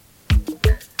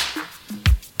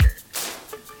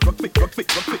Welcome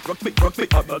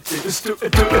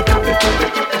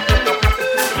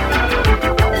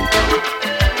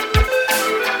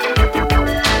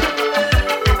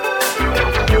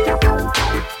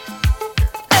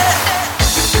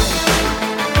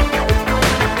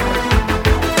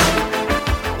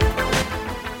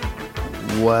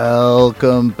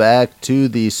back to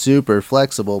the Super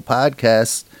Flexible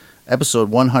Podcast, episode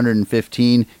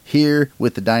 115, here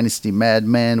with the Dynasty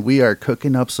Madman. We are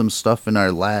cooking up some stuff in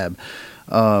our lab.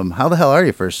 How the hell are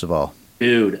you, first of all?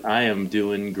 Dude, I am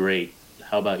doing great.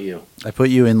 How about you? I put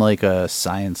you in like a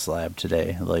science lab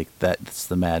today. Like, that's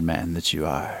the madman that you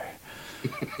are.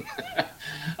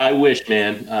 I wish,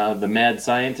 man. The mad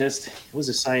scientist. I was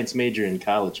a science major in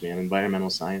college, man, environmental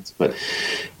science. But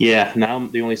yeah, now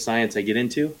the only science I get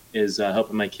into is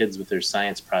helping my kids with their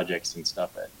science projects and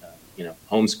stuff at,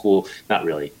 homeschool. Not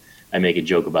really. I make a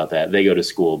joke about that. They go to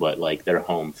school, but like they're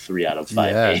home 3 out of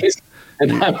 5 days.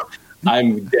 And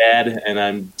I'm dad and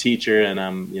I'm teacher and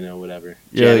I'm, whatever,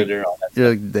 janitor, all that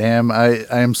you're stuff. like, damn, I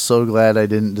am so glad I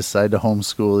didn't decide to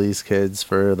homeschool these kids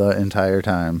for the entire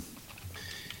time.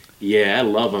 Yeah, I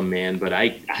love them, man, but I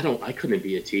couldn't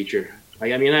be a teacher.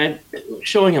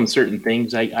 Showing them certain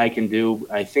things I can do.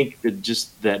 I think that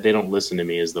just that they don't listen to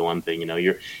me is the one thing,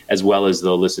 you're as well as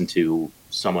they'll listen to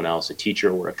someone else, a teacher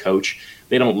or a coach.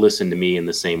 They don't listen to me in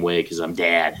the same way because I'm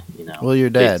dad, Well, you're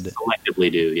dad. They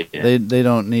selectively do, yeah. They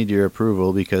don't need your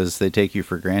approval because they take you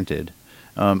for granted.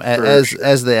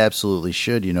 As they absolutely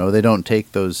should, They don't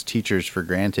take those teachers for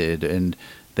granted, and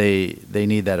they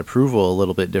need that approval a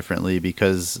little bit differently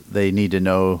because they need to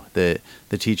know that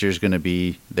the teacher's going to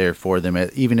be there for them,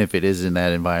 even if it is in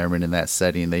that environment, in that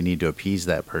setting. They need to appease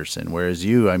that person. Whereas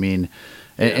you, and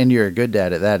you're a good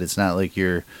dad at that. It's not like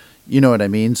you're, you know what I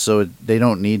mean? So they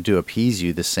don't need to appease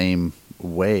you the same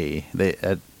way.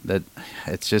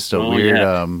 It's just a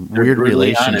weird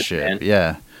relationship. Honest,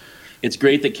 yeah. It's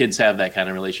great that kids have that kind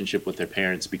of relationship with their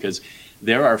parents because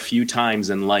there are few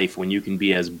times in life when you can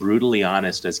be as brutally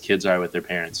honest as kids are with their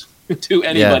parents to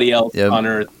anybody else on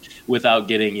earth without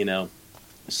getting,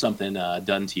 something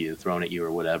done to you, thrown at you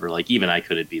or whatever. Like even I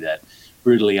couldn't be that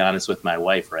brutally honest with my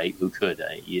wife, right? Who could?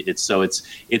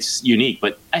 It's unique,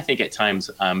 but I think at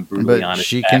times I'm brutally honest.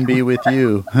 She can be with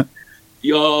you.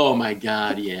 Oh my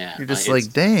God, yeah. You're just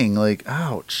like, dang, like,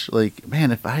 ouch. Like, man,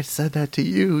 if I said that to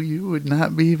you, you would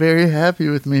not be very happy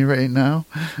with me right now.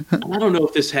 I don't know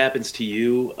if this happens to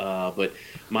you, but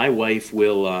my wife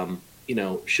will,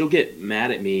 she'll get mad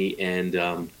at me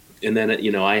and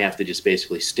then, I have to just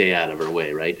basically stay out of her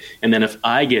way, right? And then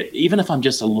even if I'm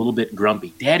just a little bit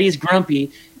grumpy, Daddy's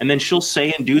grumpy, and then she'll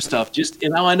say and do stuff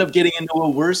and I'll end up getting into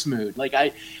a worse mood. Like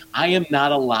I am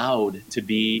not allowed to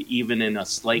be even in a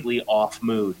slightly off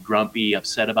mood, grumpy,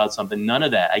 upset about something. None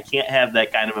of that. I can't have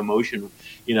that kind of emotion,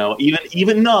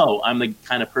 even though I'm the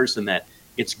kind of person that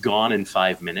it's gone in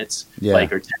 5 minutes. Yeah.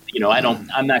 Like, or,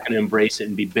 I'm not going to embrace it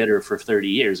and be bitter for 30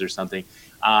 years or something.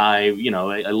 I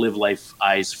live life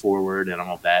eyes forward and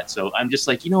all that. So I'm just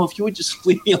like, if you would just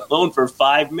leave me alone for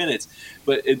 5 minutes,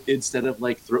 but instead of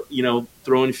like,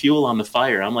 throwing fuel on the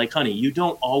fire, I'm like, honey, you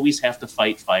don't always have to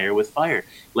fight fire with fire.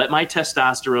 Let my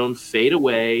testosterone fade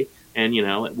away and,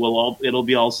 it'll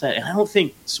be all set. And I don't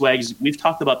think, Swags, we've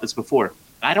talked about this before.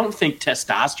 I don't think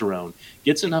testosterone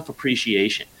gets enough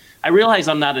appreciation. I realize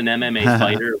I'm not an MMA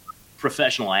fighter,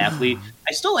 professional athlete.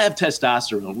 I still have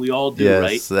testosterone. We all do,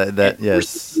 right?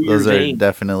 Yes, those are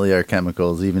definitely our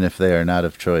chemicals, even if they are not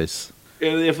of choice.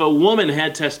 If a woman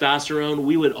had testosterone,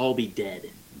 we would all be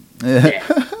dead. Dead.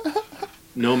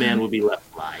 No man would be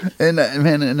left alive. And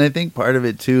I think part of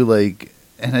it too, like,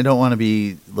 and I don't want to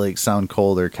be like sound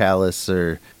cold or callous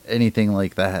or anything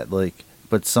like that, like,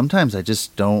 but sometimes I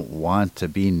just don't want to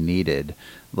be needed.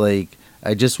 Like,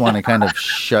 I just want to kind of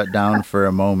shut down for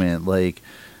a moment. Like,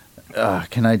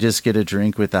 can I just get a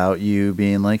drink without you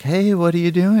being like, hey, what are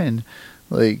you doing?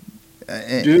 Like,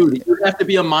 dude, you have to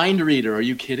be a mind reader. Are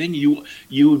you kidding? You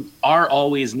are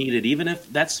always needed. Even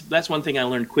if that's one thing I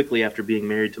learned quickly after being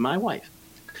married to my wife.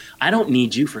 I don't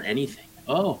need you for anything.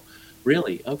 Oh,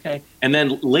 really? Okay. And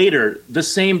then later, the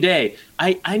same day,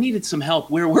 I needed some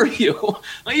help. Where were you?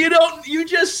 You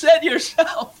just said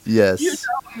yourself. Yes. You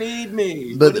don't need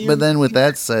me. But then with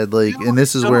that said, like, and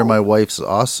this is where my wife's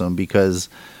awesome because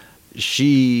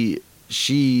she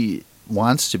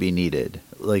wants to be needed.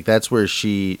 Like, that's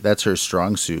her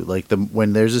strong suit. Like,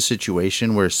 when there's a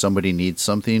situation where somebody needs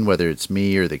something, whether it's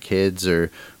me or the kids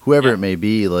or whoever it may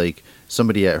be, like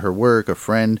somebody at her work, a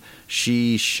friend,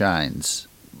 she shines.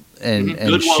 And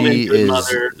good she woman, good is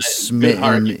mother, smitten. good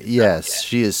heart. Yes,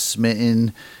 she is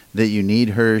smitten that you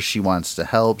need her. She wants to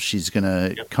help. She's going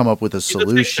to Yep. come up with a She's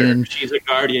solution. She's a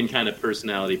guardian kind of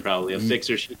personality, probably a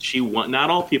fixer. Not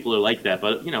all people are like that,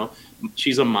 but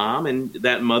she's a mom, and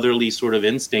that motherly sort of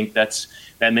instinct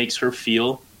that makes her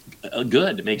feel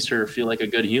good. It makes her feel like a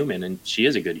good human, and she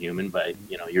is a good human by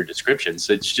your description.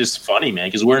 So it's just funny, man,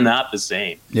 because we're not the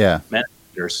same. Yeah, men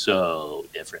are so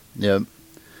different. Yep.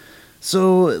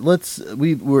 So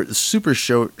we're super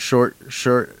short show.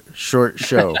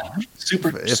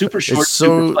 super short.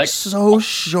 So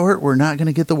short, we're not going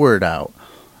to get the word out.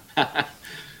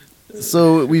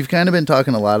 So we've kind of been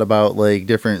talking a lot about like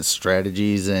different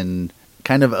strategies and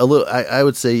kind of a little, I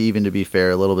would say, even to be fair,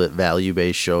 a little bit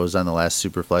value-based shows on the last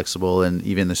Super Flexible and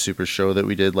even the Super Show that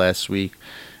we did last week.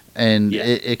 And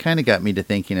it kind of got me to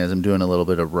thinking as I'm doing a little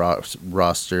bit of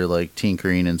roster, like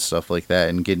tinkering and stuff like that,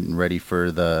 and getting ready for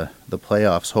the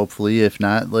playoffs, hopefully, if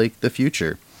not like the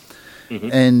future.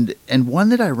 Mm-hmm. And one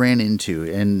that I ran into,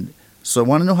 and so I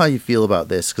want to know how you feel about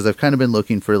this, because I've kind of been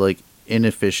looking for like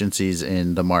inefficiencies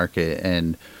in the market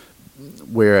and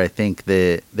where I think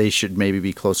that they should maybe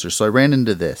be closer. So I ran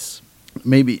into this.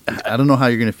 Maybe, I don't know how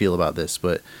you're going to feel about this,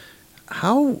 but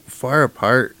how far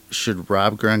apart should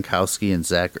Rob Gronkowski and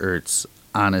Zach Ertz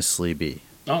honestly be?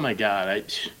 Oh my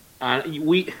God. Rob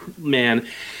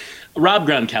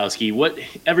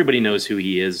Gronkowski, everybody knows who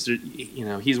he is.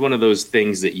 He's one of those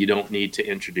things that you don't need to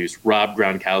introduce. Rob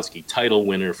Gronkowski, title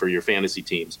winner for your fantasy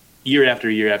teams. Year after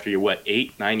year after year,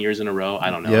 8, 9 years in a row? I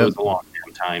don't know. Yep. It was a long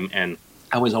time. And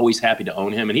I was always happy to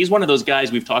own him. And he's one of those guys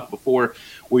we've talked before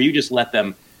where you just let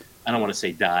them, I don't want to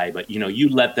say die, but you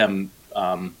let them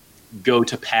go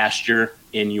to pasture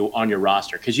on your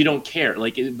roster because you don't care.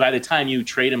 Like by the time you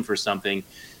trade him for something,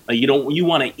 you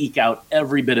want to eke out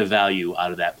every bit of value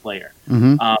out of that player.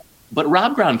 Mm-hmm. But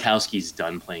Rob Gronkowski's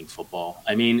done playing football.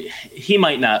 I mean, he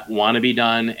might not want to be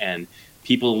done, and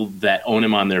people that own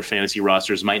him on their fantasy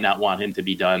rosters might not want him to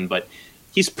be done, but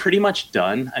he's pretty much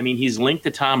done. I mean, he's linked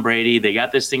to Tom Brady. They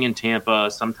got this thing in Tampa,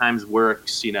 sometimes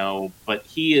works, but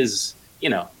he is,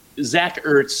 Zach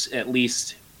Ertz at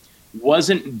least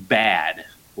wasn't bad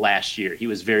last year. He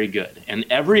was very good. And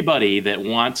everybody that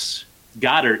wants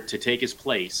Goddard to take his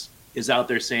place is out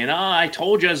there saying, I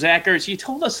told you, Zach Ertz. You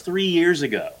told us 3 years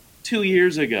ago, 2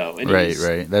 years ago. And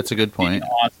right. That's a good point.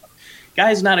 Awesome.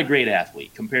 Guy's not a great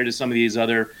athlete compared to some of these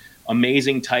other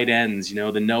amazing tight ends,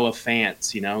 the Noah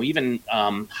Fants, even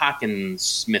Hawkins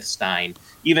Smith-Stein,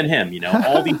 even him,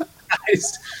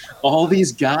 all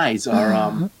these guys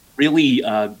are really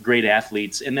great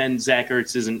athletes. And then Zach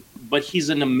Ertz isn't, but he's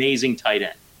an amazing tight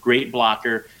end, great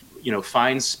blocker,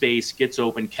 finds space, gets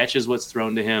open, catches what's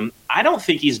thrown to him. I don't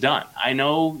think he's done. I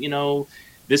know,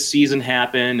 this season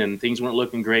happened and things weren't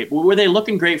looking great. Were they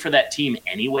looking great for that team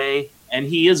anyway? And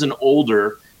he is an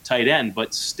older tight end,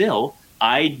 but still,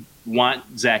 I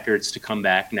want Zach Ertz to come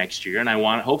back next year, and I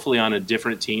want hopefully on a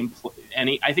different team. And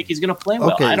I think he's going to play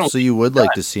well. Okay, so you would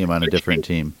like to see him on a different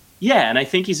team? Yeah, and I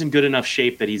think he's in good enough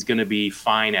shape that he's going to be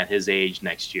fine at his age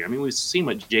next year. I mean, we've seen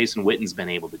what Jason Witten's been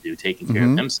able to do, taking care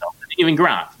of himself. Even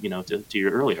Gronk, to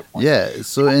your earlier point. Yeah,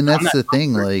 so and that's the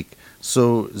thing. Like,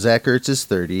 so Zach Ertz is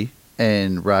 30,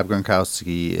 and Rob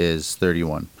Gronkowski is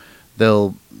 31.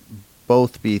 They'll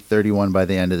both be 31 by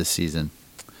the end of the season.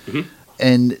 Mm-hmm.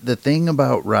 And the thing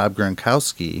about Rob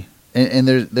Gronkowski, and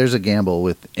there's a gamble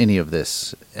with any of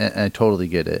this, and I totally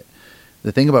get it.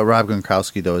 The thing about Rob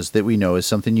Gronkowski, though, is that we know is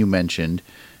something you mentioned,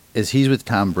 is he's with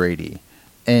Tom Brady.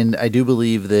 And I do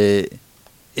believe that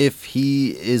if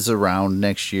he is around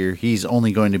next year, he's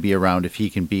only going to be around if he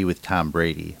can be with Tom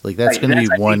Brady. Like, that's going to be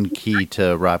one key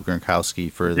to Rob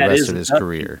Gronkowski for the rest of his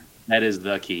career. That is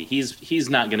the key. He's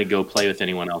not going to go play with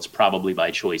anyone else, probably by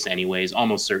choice anyways.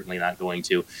 Almost certainly not going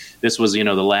to. This was, the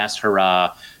last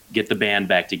hurrah, get the band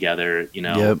back together,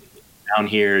 Yep. Down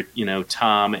here,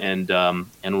 Tom and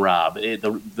Rob,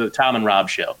 the Tom and Rob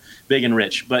show, big and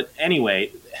rich. But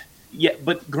anyway, yeah,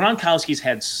 but Gronkowski's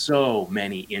had so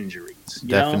many injuries.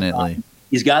 Definitely.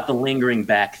 He's got the lingering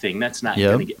back thing. That's not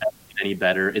going to get any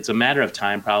better. It's a matter of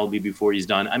time probably before he's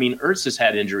done. I mean, Ertz has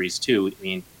had injuries too. I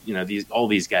mean, all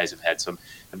these guys have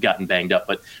gotten banged up,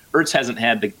 but Ertz hasn't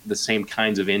had the same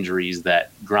kinds of injuries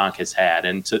that Gronk has had,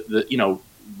 and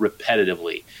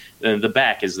repetitively. The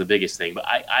back is the biggest thing, but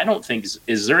I don't think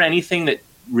is there anything that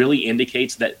really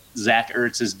indicates that Zach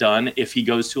Ertz is done if he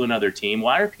goes to another team?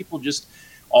 Why are people just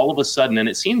all of a sudden, and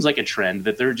it seems like a trend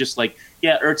that they're just like,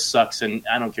 yeah, Ertz sucks, and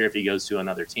I don't care if he goes to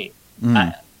another team.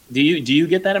 Do you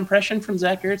get that impression from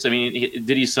Zach Ertz? I mean,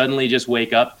 did he suddenly just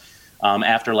wake up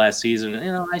after last season?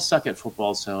 I suck at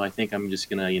football, so I think I'm just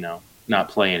gonna, not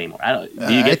play anymore? I don't.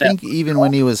 Do you I get that? think even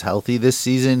when he was healthy this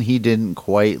season, he didn't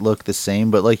quite look the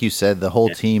same. But like you said, the whole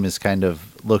Yeah. team has kind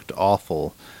of looked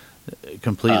awful.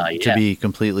 Complete to Yeah. be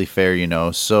completely fair, you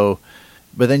know. So,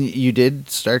 but then you did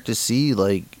start to see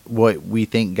like what we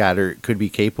think Goddard could be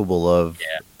capable of,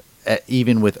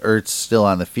 even with Ertz still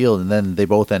on the field, and then they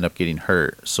both end up getting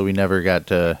hurt. So we never got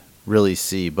to really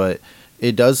see. But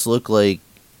it does look like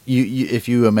you if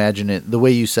you imagine it the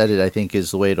way you said it, I think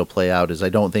is the way it'll play out. Is I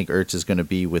don't think Ertz is going to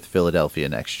be with Philadelphia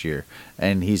next year,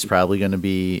 and he's probably going to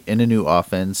be in a new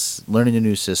offense, learning a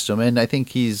new system, and I think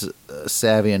he's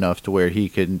savvy enough to where he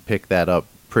can pick that up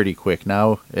pretty quick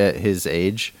now at his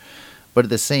age. But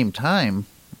at the same time,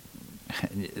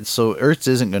 so Ertz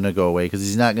isn't going to go away because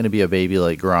he's not going to be a baby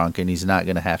like Gronk, and he's not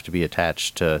going to have to be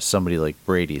attached to somebody like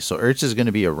Brady. So Ertz is going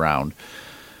to be around.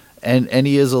 And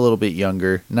he is a little bit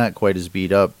younger, not quite as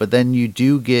beat up. But then you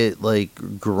do get like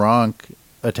Gronk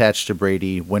attached to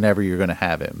Brady whenever you're going to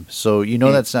have him. So you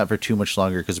know that's not for too much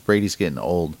longer because Brady's getting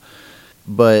old.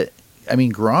 But I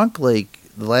mean Gronk, like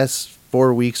the last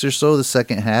 4 weeks or so, the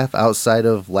second half outside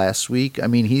of last week, I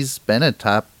mean he's been a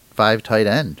top 5 tight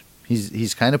end.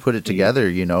 He's kind of put it together,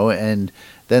 you know. And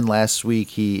then last week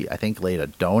he I think laid a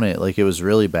donut, like it was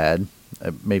really bad,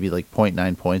 maybe like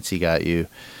 0.9 points he got you.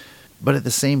 But at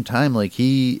the same time, like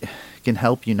he can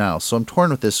help you now. So I'm torn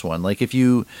with this one. Like if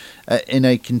you, and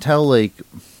I can tell like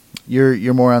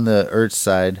you're more on the Ertz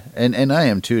side, and I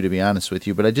am too, to be honest with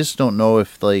you. But I just don't know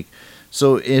if like,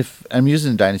 so if I'm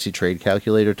using Dynasty Trade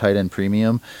Calculator tight end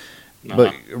premium,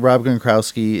 but Rob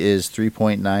Gronkowski is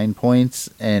 3.9 points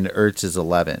and Ertz is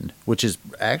 11, which is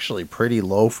actually pretty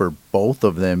low for both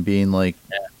of them being like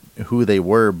who they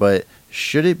were. But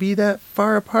should it be that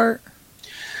far apart?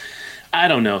 I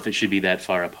don't know if it should be that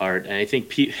far apart. And I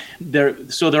think there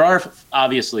are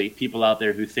obviously people out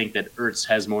there who think that Ertz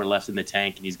has more left in the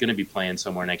tank and he's going to be playing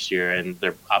somewhere next year, and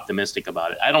they're optimistic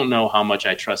about it. I don't know how much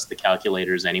I trust the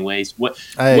calculators anyways. What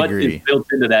is built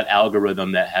into that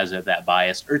algorithm that has that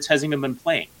bias? Ertz hasn't even been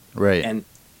playing. Right.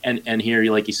 And here,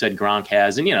 like you said, Gronk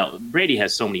has, and Brady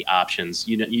has so many options.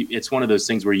 It's one of those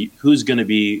things where who's going to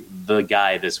be the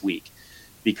guy this week?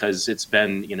 Because it's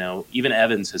been, even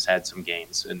Evans has had some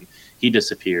games and he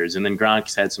disappears, and then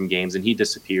Gronk's had some games and he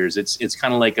disappears. It's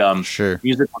kind of like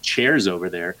musical chairs over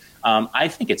there. I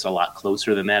think it's a lot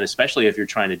closer than that, especially if you're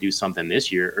trying to do something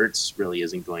this year. Ertz really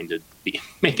isn't going to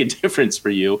make a difference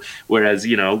for you, whereas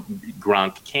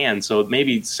Gronk can. So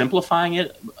maybe simplifying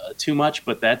it too much,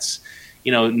 but that's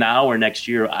now or next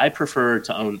year. I prefer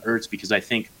to own Ertz because I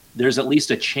think there's at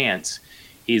least a chance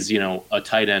he's a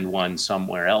tight end one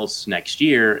somewhere else next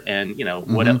year, and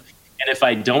what else? And if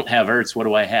I don't have Ertz, what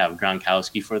do I have?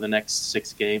 Gronkowski for the next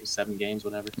 6 games, 7 games,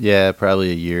 whatever. Yeah, probably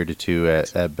a year to 2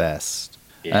 at best.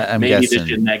 Yeah, I'm maybe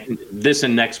guessing this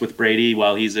and next with Brady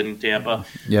while he's in Tampa.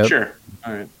 Yep. Sure.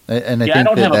 All right. And I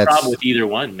don't have a problem with either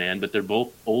one, man. But they're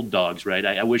both old dogs, right?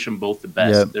 I wish them both the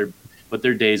best. Yep. But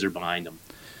their days are behind them.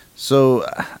 So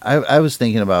I was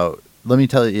thinking about. Let me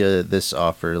tell you this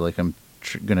offer. Like I'm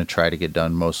going to try to get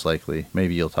done most likely.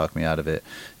 Maybe you'll talk me out of it.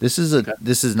 This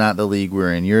is not the league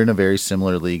we're in. You're in a very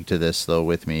similar league to this though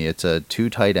with me. It's a 2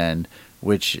 tight end,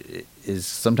 which is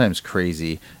sometimes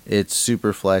crazy. It's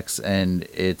super flex and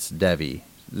it's Devy.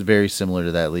 It's very similar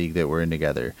to that league that we're in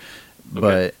together. Okay.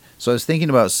 But so I was thinking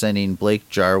about sending Blake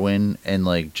Jarwin and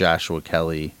like Joshua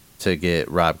Kelly to get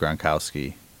Rob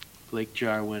Gronkowski. Blake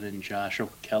Jarwin and Joshua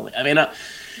Kelly. I mean,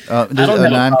 there's a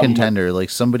non-contender, like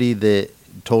somebody that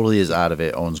totally is out of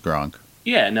it, owns Gronk.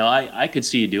 Yeah, no, I could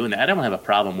see you doing that. I don't have a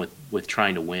problem with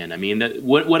trying to win. I mean,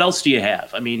 what else do you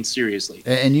have? I mean, seriously.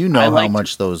 And how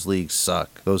much those leagues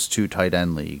suck, those 2 tight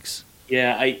end leagues.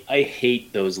 Yeah, I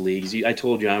hate those leagues. I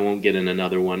told you I won't get in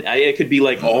another one. It could be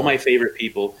like all my favorite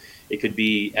people. It could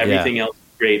be everything else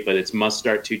great, but it's must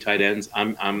start 2 tight ends.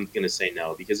 I'm going to say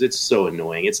no because it's so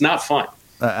annoying. It's not fun.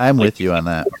 I'm with you on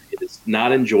that. It's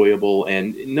not enjoyable.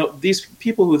 And no, these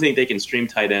people who think they can stream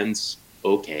tight ends,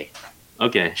 okay,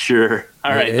 sure.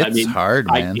 All right. It's hard,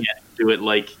 man. I can't do it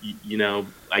like,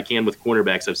 I can with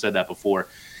cornerbacks. I've said that before.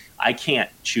 I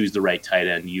can't choose the right tight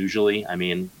end usually. I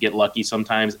mean, get lucky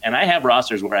sometimes. And I have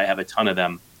rosters where I have a ton of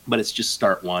them, but it's just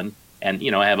start one. And,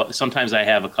 sometimes I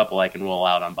have a couple I can roll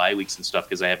out on bye weeks and stuff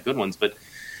because I have good ones,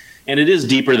 and it is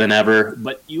deeper than ever,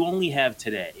 but you only have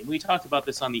today. And we talked about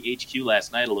this on the HQ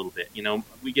last night a little bit.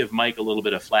 We give Mike a little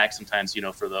bit of flack sometimes,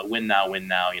 for the win now.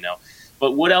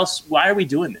 But what else? Why are we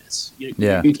doing this? You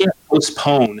can't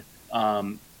postpone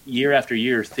year after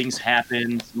year. Things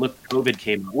happen. Look, COVID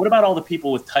came. What about all the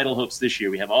people with title hopes this year?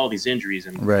 We have all these injuries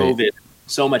and COVID.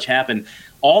 So much happened.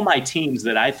 All my teams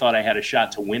that I thought I had a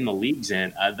shot to win the leagues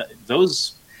in,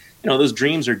 those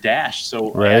dreams are dashed.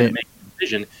 So I had to make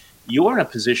decision. You're in a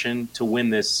position to win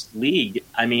this league.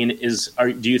 I mean,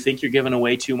 do you think you're giving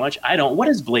away too much? I don't. What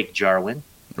is Blake Jarwin?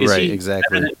 Is right, he exactly.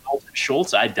 better than Dalton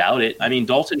Schultz? I doubt it. I mean,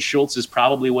 Dalton Schultz is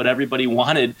probably what everybody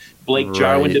wanted Blake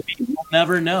Jarwin to be. We'll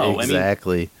never know.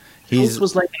 Exactly. I mean, Schultz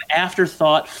was like an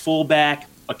afterthought fullback,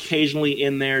 occasionally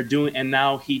in there doing, and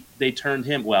now they turned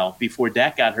him. Well, before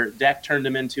Dak got hurt, Dak turned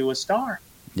him into a star.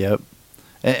 Yep.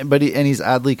 But he's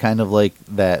oddly kind of like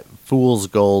that fool's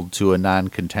gold to a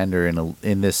non-contender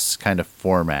in this kind of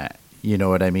format. You know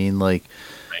what I mean? Like,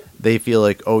 Right. they feel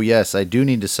like, oh yes, I do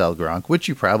need to sell Gronk, which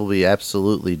you probably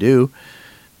absolutely do.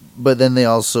 But then they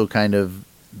also kind of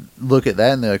look at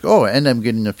that and they're like, oh, and I'm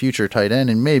getting a future tight end,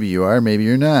 and maybe you are, maybe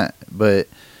you're not. But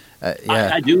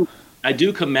yeah, I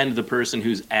do commend the person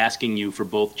who's asking you for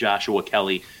both Joshua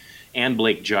Kelly and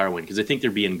Blake Jarwin, because I think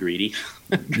they're being greedy,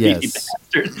 greedy Yes.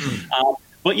 bastards.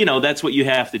 But that's what you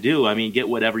have to do. I mean, get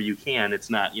whatever you can. It's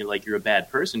not like you're a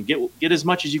bad person. Get as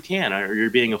much as you can, or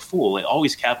you're being a fool.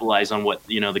 Always capitalize on what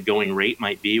the going rate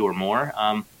might be or more.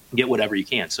 Get whatever you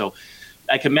can. So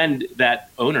I commend that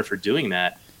owner for doing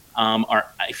that.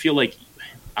 I feel like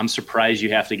I'm surprised you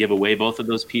have to give away both of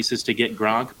those pieces to get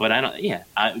Gronk, but I don't. Yeah,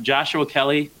 Joshua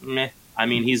Kelly, meh. I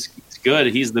mean, he's good.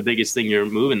 He's the biggest thing you're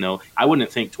moving, though. I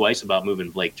wouldn't think twice about moving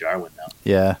Blake Jarwin, though.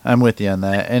 Yeah, I'm with you on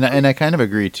that, and I kind of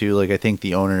agree too. Like, I think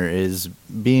the owner is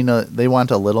they want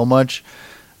a little much,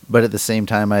 but at the same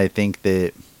time, I think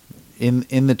that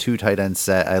in the 2 tight end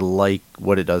set, I like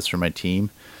what it does for my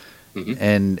team,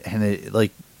 and it,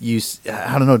 like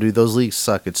I don't know, dude. Those leagues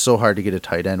suck. It's so hard to get a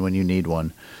tight end when you need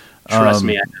one. Trust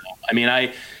me, I know. I mean,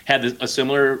 I had a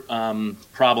similar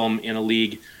problem in a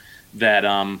league that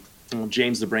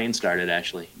James the Brain started,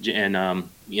 actually, and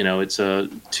it's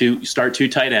start 2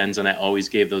 tight ends, and I always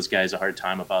gave those guys a hard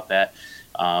time about that.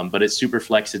 But it's super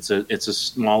flex. It's a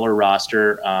smaller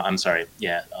roster.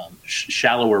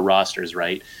 Shallower rosters,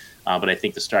 right? But I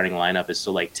think the starting lineup is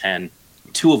still like 10,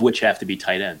 2 of which have to be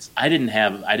tight ends. I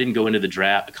didn't go into the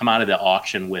draft, come out of the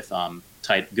auction with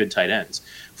good tight ends.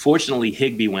 Fortunately,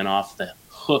 Higbee went off the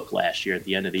hook last year at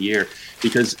the end of the year,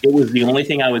 because it was the only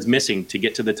thing I was missing to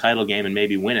get to the title game and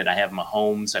maybe win it. I have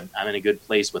Mahomes. I'm in a good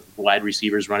place with wide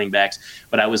receivers, running backs,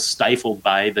 but I was stifled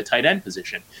by the tight end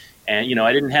position. And,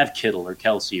 I didn't have Kittle or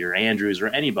Kelsey or Andrews or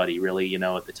anybody really,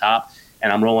 at the top.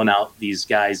 And I'm rolling out these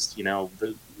guys,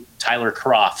 the Tyler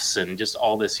Crofts and just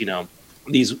all this,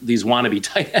 these wannabe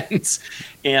tight ends.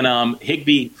 And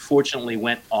Higbee fortunately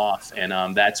went off,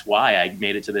 and that's why I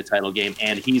made it to the title game,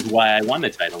 and he's why I won the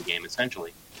title game,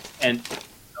 essentially. And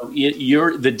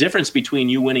the difference between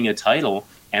you winning a title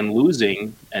and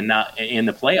losing and not in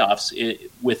the playoffs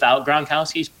without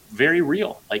Gronkowski is very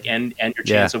real. And your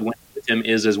chance of winning with him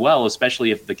is as well,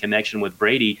 especially if the connection with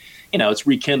Brady, it's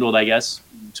rekindled, I guess,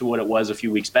 to what it was a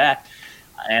few weeks back,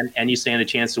 and you stand a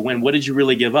chance to win. What did you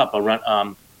really give up?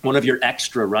 One of your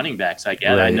extra running backs, I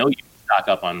guess. Right. I know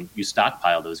you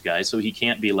stockpile those guys, so he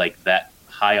can't be like that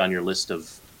high on your list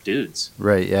of dudes.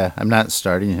 Right, yeah. I'm not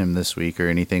starting him this week or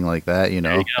anything like that,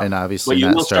 and obviously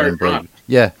not starting Blake.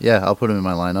 Yeah, I'll put him in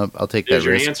my lineup. I'll take that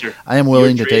risk. Answer. I am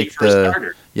willing to take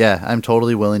I'm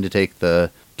totally willing to take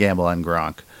the gamble on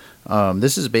Gronk.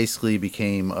 This has basically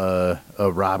became a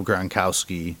Rob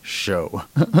Gronkowski show.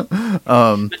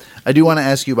 I do want to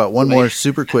ask you about one more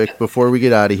super quick before we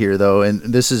get out of here, though, and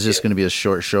this is just going to be a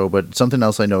short show, but something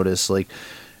else I noticed, like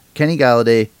Kenny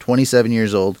Galladay, 27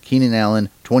 years old, Keenan Allen,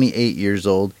 28 years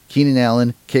old. Keenan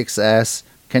Allen kicks ass.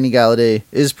 Kenny Galladay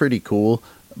is pretty cool,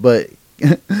 but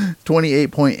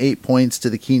 28.8 points to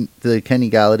the Kenny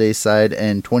Galladay side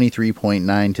and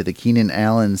 23.9 to the Keenan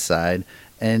Allen side,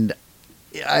 and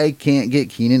I can't get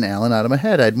Keenan Allen out of my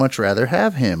head. I'd much rather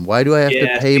have him. Why do I have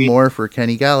to pay more for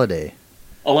Kenny Galladay?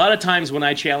 A lot of times when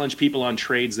I challenge people on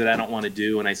trades that I don't want to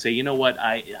do, and I say, you know what,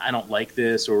 I don't like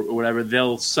this or whatever,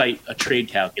 they'll cite a trade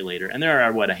calculator, and there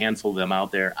are a handful of them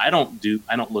out there. I don't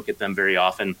look at them very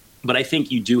often, but I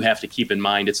think you do have to keep in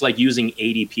mind it's like using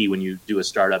ADP when you do a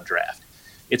startup draft.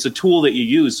 It's a tool that you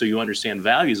use so you understand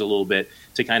values a little bit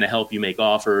to kind of help you make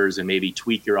offers and maybe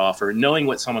tweak your offer, knowing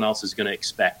what someone else is going to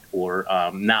expect or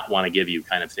not want to give you,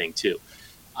 kind of thing too.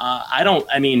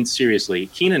 Seriously,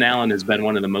 Keenan Allen has been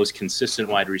one of the most consistent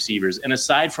wide receivers. And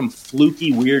aside from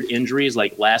fluky, weird injuries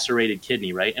like lacerated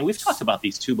kidney, right? And we've talked about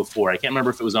these two before. I can't remember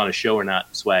if it was on a show or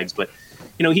not, Swags, but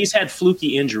he's had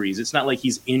fluky injuries. It's not like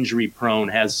he's injury prone,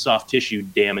 has soft tissue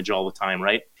damage all the time,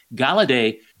 right?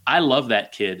 Galladay, I love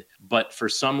that kid, but for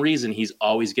some reason, he's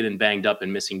always getting banged up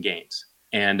and missing games.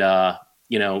 And,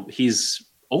 he's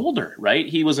older, right?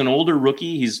 He was an older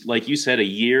rookie. He's, like you said,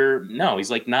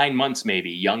 he's like 9 months maybe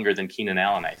younger than Keenan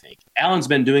Allen, I think. Allen's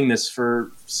been doing this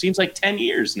for, seems like 10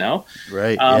 years now.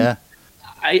 Right, yeah.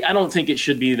 I don't think it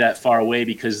should be that far away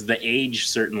because the age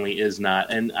certainly is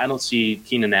not. And I don't see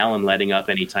Keenan Allen letting up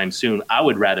anytime soon. I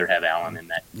would rather have Allen in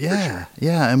that. Yeah,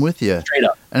 yeah, I'm with you. Straight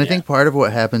up. And I think part of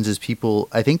what happens is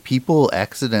I think people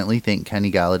accidentally think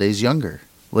Kenny Galladay's younger.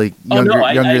 Like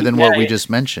younger than what we just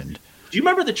mentioned. Do you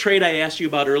remember the trade I asked you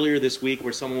about earlier this week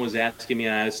where someone was asking me,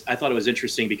 I thought it was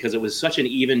interesting because it was such an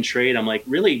even trade. I'm like,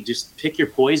 really, just pick your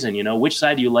poison, which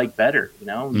side do you like better?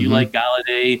 Do you like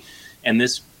Galladay and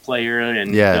this player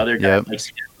and the other guy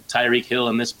likes Tyreek Hill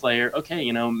and this player?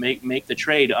 Okay, make the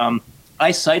trade.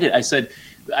 I said,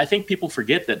 I think people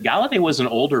forget that Galladay was an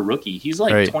older rookie. He's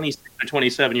like 26 or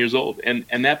 27 years old.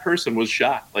 And that person was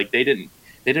shocked. Like they didn't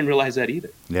realize that either.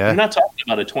 Yeah. I'm not talking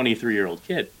about a 23-year-old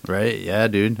kid. Right. Yeah,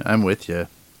 dude. I'm with you.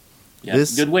 Yeah,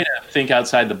 good way to think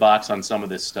outside the box on some of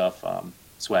this stuff,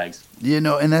 Swags.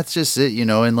 And that's just it,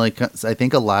 and like I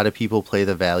think a lot of people play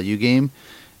the value game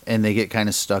and they get kind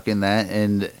of stuck in that,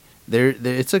 and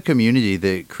it's a community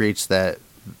that creates that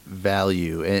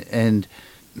value, and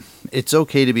it's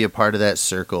okay to be a part of that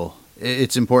circle.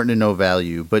 It's important to know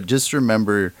value, but just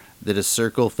remember that a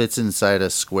circle fits inside a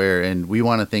square, and we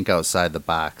want to think outside the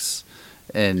box.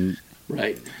 And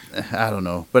right, I don't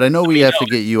know, but I know we have to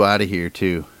get you out of here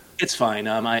too. It's fine.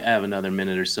 I have another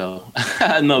minute or so.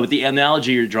 No, but the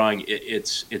analogy you're drawing,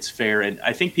 it's fair, and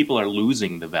I think people are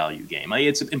losing the value game.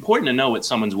 It's important to know what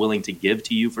someone's willing to give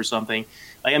to you for something.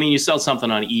 You sell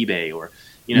something on eBay, or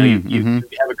you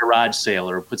have a garage sale,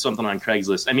 or put something on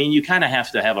Craigslist. You kind of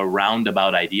have to have a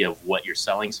roundabout idea of what you're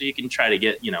selling, so you can try to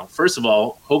get, first of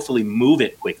all, hopefully move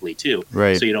it quickly too,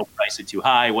 right? So you don't price it too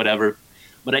high, whatever.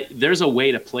 But there's a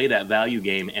way to play that value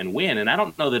game and win, and I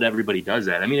don't know that everybody does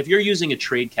that. If you're using a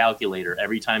trade calculator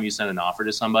every time you send an offer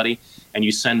to somebody, and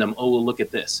you send them, oh, well, look at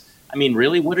this.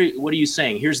 Really, what are you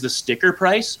saying? Here's the sticker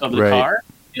price of the car.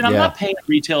 Dude, I'm not paying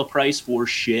retail price for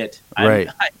shit. Right.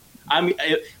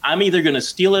 I'm either going to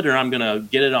steal it or I'm going to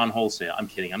get it on wholesale. I'm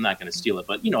kidding. I'm not going to steal it,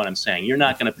 but you know what I'm saying. You're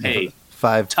not going to pay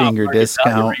 5-finger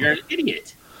discount. You're an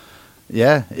idiot.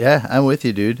 Yeah, I'm with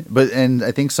you, dude. And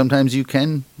I think sometimes you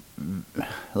can,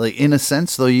 like in a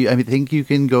sense, though. I think you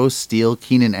can go steal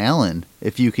Keenan Allen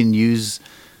if you can use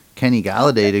Kenny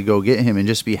Galladay to go get him and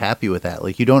just be happy with that.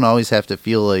 Like you don't always have to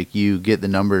feel like you get the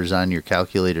numbers on your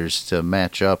calculators to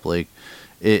match up. Like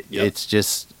it's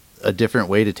just a different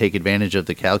way to take advantage of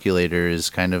the calculator.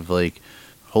 Is kind of like,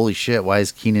 holy shit, why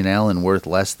is Keenan Allen worth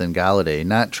less than Galladay?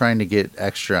 Not trying to get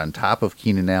extra on top of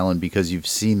Keenan Allen because you've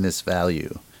seen this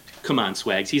value. Come on,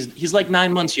 Swags. He's like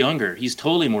 9 months younger. He's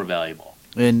totally more valuable.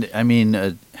 And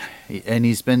and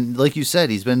he's been, like you said,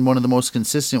 he's been one of the most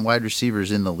consistent wide receivers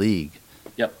in the league.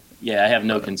 Yep. Yeah, I have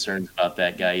no concerns about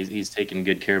that guy. He's taking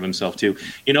good care of himself too.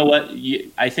 You know what?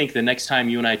 I think the next time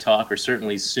you and I talk, or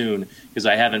certainly soon, because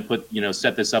I haven't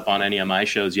set this up on any of my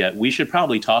shows yet, we should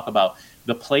probably talk about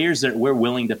the players that we're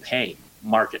willing to pay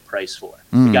market price for.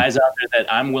 The guys out there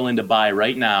that I'm willing to buy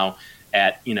right now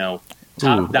at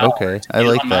top dollar. Okay, I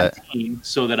like that. Team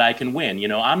so that I can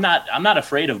win. I'm not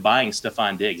afraid of buying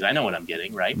Stephon Diggs. I know what I'm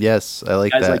getting, right? Yes, I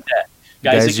like guys that. Like that.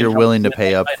 Guys you're willing to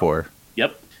pay up for.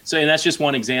 Yep. So, and that's just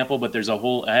one example, but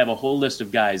I have a whole list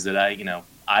of guys that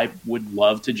I would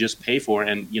love to just pay for.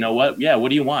 And you know what? Yeah, what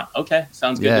do you want? Okay,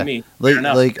 sounds good to me.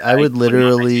 I would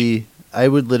literally,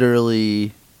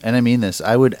 and I mean this,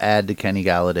 I would add to Kenny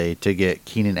Galladay to get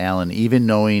Keenan Allen, even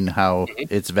knowing how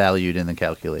it's valued in the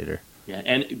calculator.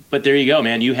 Yeah, but there you go,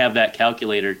 man. You have that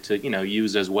calculator to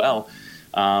use as well,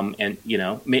 get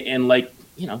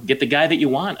the guy that you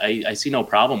want. I see no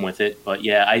problem with it, but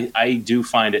yeah, I do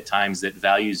find at times that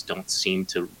values don't seem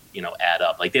to add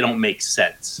up. Like they don't make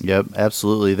sense. Yep,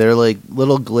 absolutely. They're like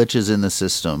little glitches in the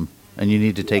system, and you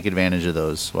need to take advantage of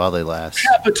those while they last.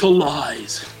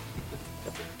 Capitalize.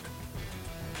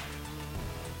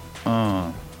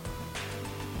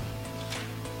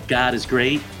 God is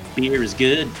great. Beer is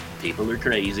good. People are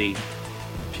crazy.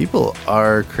 People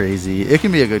are crazy. It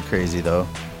can be a good crazy, though.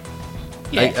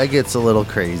 Yeah. I gets a little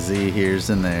crazy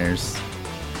here's and there's.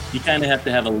 You kind of have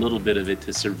to have a little bit of it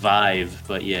to survive,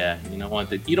 but yeah, you don't want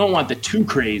the too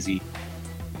crazy.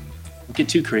 Don't get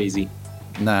too crazy.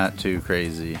 Not too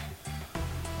crazy.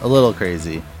 A little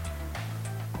crazy.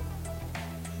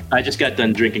 I just got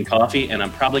done drinking coffee, and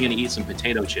I'm probably going to eat some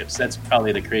potato chips. That's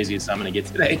probably the craziest I'm going to get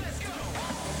today.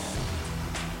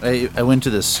 I went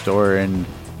to the store and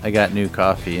I got new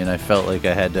coffee, and I felt like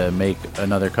I had to make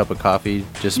another cup of coffee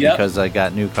just because I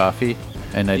got new coffee,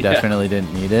 and I definitely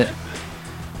didn't need it.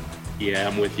 Yeah,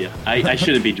 I'm with you. I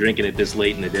shouldn't be drinking it this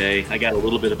late in the day. I got a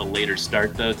little bit of a later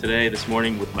start, though, this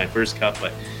morning with my first cup,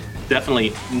 but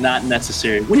definitely not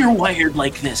necessary. When you're wired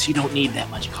like this, you don't need that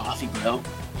much coffee, bro.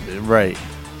 Right.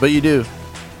 But you do.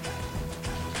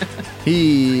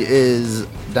 He is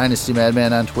Dynasty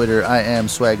Madman on Twitter. I am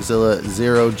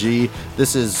Swagzilla0G.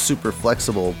 This is Super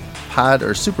Flexible Pod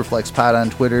or Superflex Pod on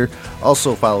Twitter.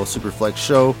 Also follow Superflex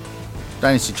Show,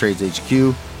 Dynasty Trades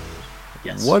HQ.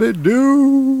 Yes. What it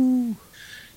do?